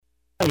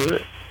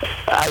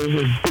I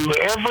would do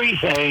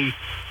everything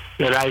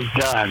that I've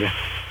done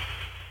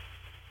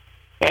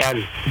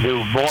and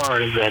do more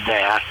than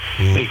that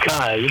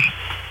because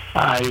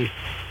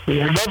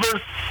you're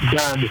never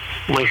done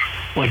with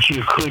what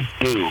you could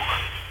do.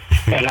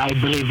 And I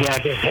believe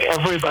that to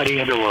everybody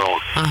in the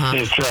world.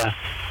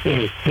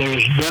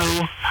 There's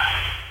no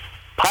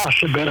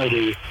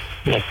possibility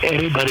that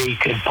anybody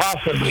could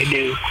possibly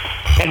do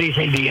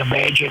anything the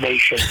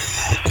imagination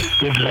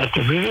could let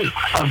them do.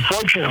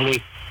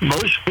 Unfortunately,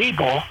 most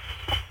people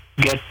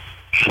get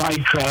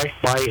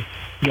sidetracked by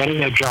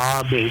getting a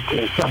job in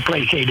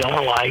someplace they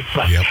don't like,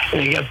 but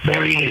they get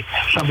married to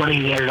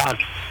somebody they're not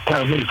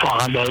terribly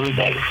fond of, and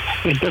they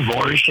get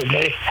divorced, and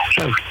they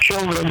have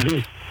children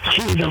who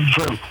see them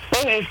from,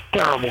 it's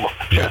terrible.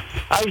 So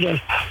I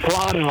just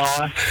plod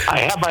along. I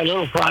have my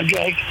little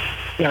project,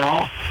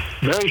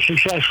 very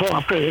successful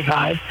up to the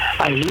time.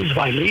 I lose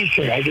my lease,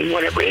 and I do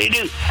whatever they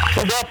do.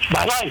 So that's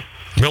my life.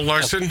 Milt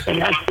Larsen?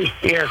 And that's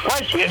your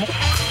question.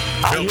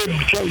 I wouldn't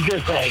change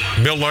a thing.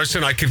 Milt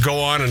Larsen, I could go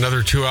on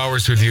another 2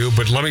 hours with you,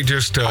 but let me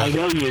just... I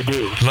know you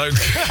do.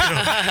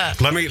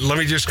 Let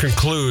me just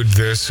conclude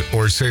this,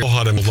 or say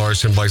aloha to Milt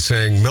Larsen by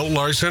saying, Milt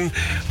Larsen,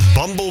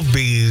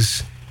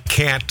 bumblebees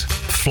can't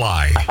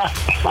fly.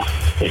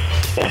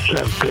 That's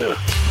so good.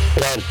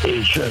 That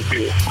is so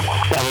good.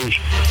 That was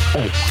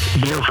a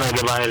dear friend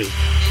of mine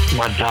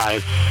one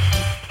time,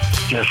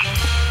 just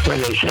when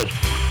they said,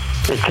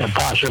 it's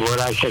impossible,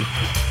 and I said,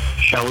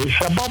 so is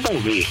a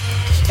bumblebee.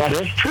 That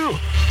is true.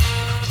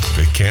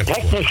 They can't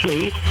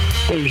Technically,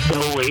 there's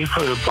no way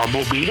for a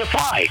bumblebee to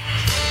fly.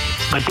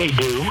 But they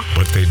do.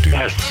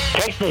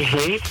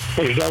 Technically,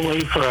 there's no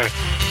way for a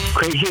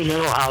crazy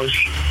little house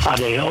on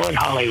the hill in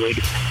Hollywood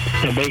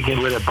to make it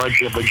with a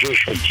bunch of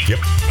magicians. Yep.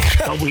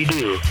 But we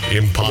do.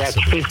 Impossible. And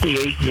that's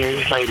 58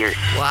 years later.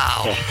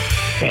 Wow.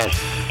 Yes.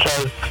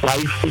 So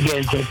life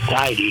begins at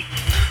tidy,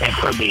 and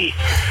for me.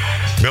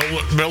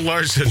 Milt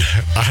Larsen,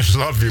 I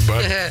love you,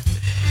 bud.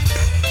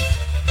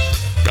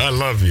 I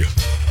love you.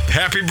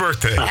 Happy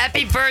birthday.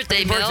 Happy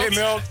birthday, Milt. Birthday,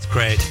 Milt. It's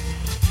great.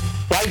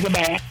 Like the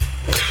man.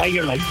 Like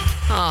your life.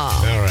 Oh.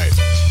 All right.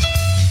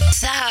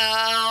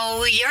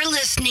 So, you're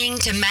listening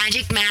to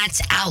Magic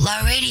Matt's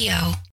Outlaw Radio.